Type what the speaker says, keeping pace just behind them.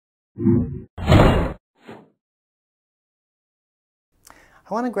I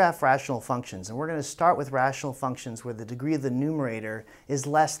want to graph rational functions, and we're going to start with rational functions where the degree of the numerator is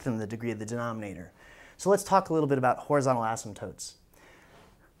less than the degree of the denominator. So let's talk a little bit about horizontal asymptotes.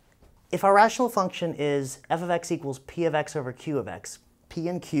 If our rational function is f of x equals p of x over q of x, p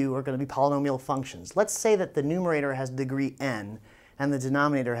and q are going to be polynomial functions. Let's say that the numerator has degree n and the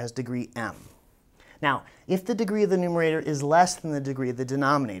denominator has degree m. Now, if the degree of the numerator is less than the degree of the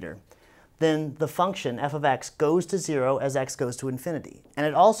denominator, then the function f of x goes to 0 as x goes to infinity. And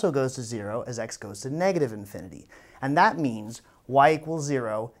it also goes to 0 as x goes to negative infinity. And that means y equals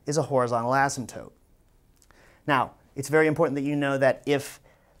 0 is a horizontal asymptote. Now, it's very important that you know that if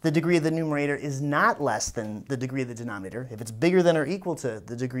the degree of the numerator is not less than the degree of the denominator, if it's bigger than or equal to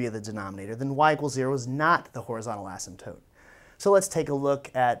the degree of the denominator, then y equals 0 is not the horizontal asymptote. So let's take a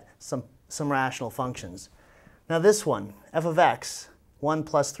look at some rational functions. Now this one, f of x, 1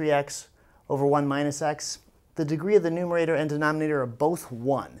 plus 3x over 1 minus x, the degree of the numerator and denominator are both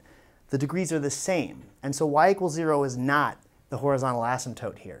 1. The degrees are the same, and so y equals 0 is not the horizontal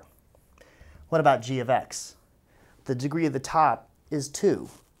asymptote here. What about g of x? The degree of the top is 2.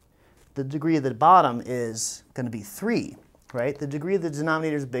 The degree of the bottom is going to be 3, right? The degree of the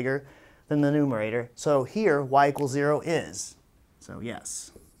denominator is bigger than the numerator, so here y equals 0 is. So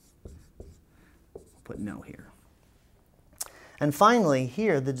yes. Put no here. And finally,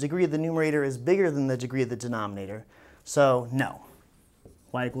 here, the degree of the numerator is bigger than the degree of the denominator, so no.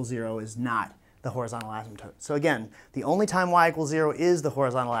 Y equals 0 is not the horizontal asymptote. So again, the only time y equals 0 is the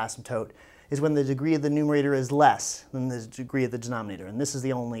horizontal asymptote is when the degree of the numerator is less than the degree of the denominator. And this is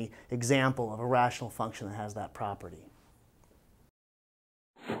the only example of a rational function that has that property.